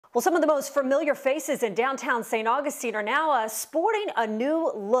Well, some of the most familiar faces in downtown St. Augustine are now sporting a new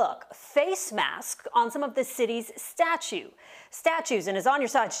look, face masks on some of the city's statues. And as On Your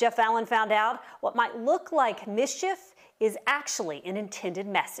Side's Jeff Allen found out, what might look like mischief is actually an intended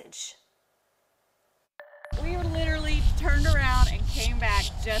message. We literally turned around and came back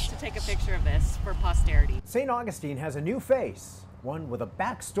just to take a picture of this for posterity. St. Augustine has a new face, one with a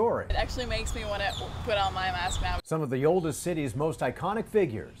backstory. It actually makes me want to put on my mask now. Some of the oldest city's most iconic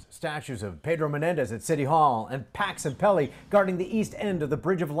figures, statues of Pedro Menendez at City Hall and Pax and Pelli guarding the east end of the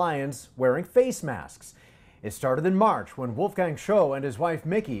Bridge of Lions wearing face masks. It started in March when Wolfgang Scho and his wife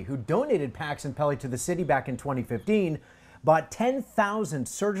Mickey, who donated Pax and Pelli to the city back in 2015, bought 10,000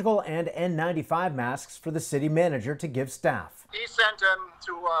 surgical and N95 masks for the city manager to give staff. He sent them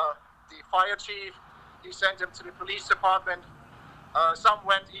to the fire chief, he sent them to the police department. Some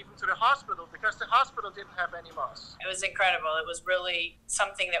went even to the hospital because the hospital didn't have any masks. It was incredible. It was really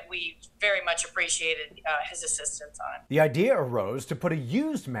something that we very much appreciated his assistance on. The idea arose to put a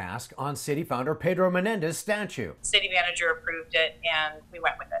used mask on city founder Pedro Menendez's statue. City manager approved it and we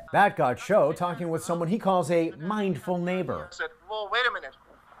went with it. That got Scho talking with someone he calls a mindful neighbor. I said, well, wait a minute.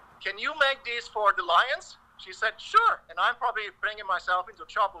 Can you make these for the Lions? She said, sure, and I'm probably bringing myself into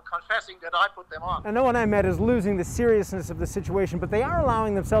trouble confessing that I put them on. And no one I met is losing the seriousness of the situation, but they are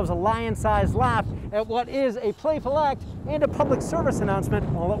allowing themselves a lion-sized laugh at what is a playful act and a public service announcement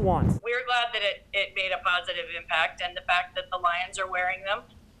all at once. We're glad that it made a positive impact, and the fact that the Lions are wearing them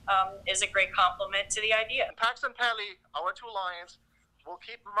is a great compliment to the idea. Pax and Pelli, our two lions, will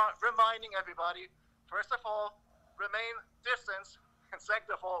keep reminding everybody, first of all, remain distance, and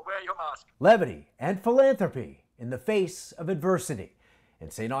second of all, wear your mask. Levity and philanthropy in the face of adversity. In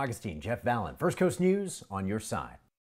St. Augustine, Jeff Allen, First Coast News, On Your Side.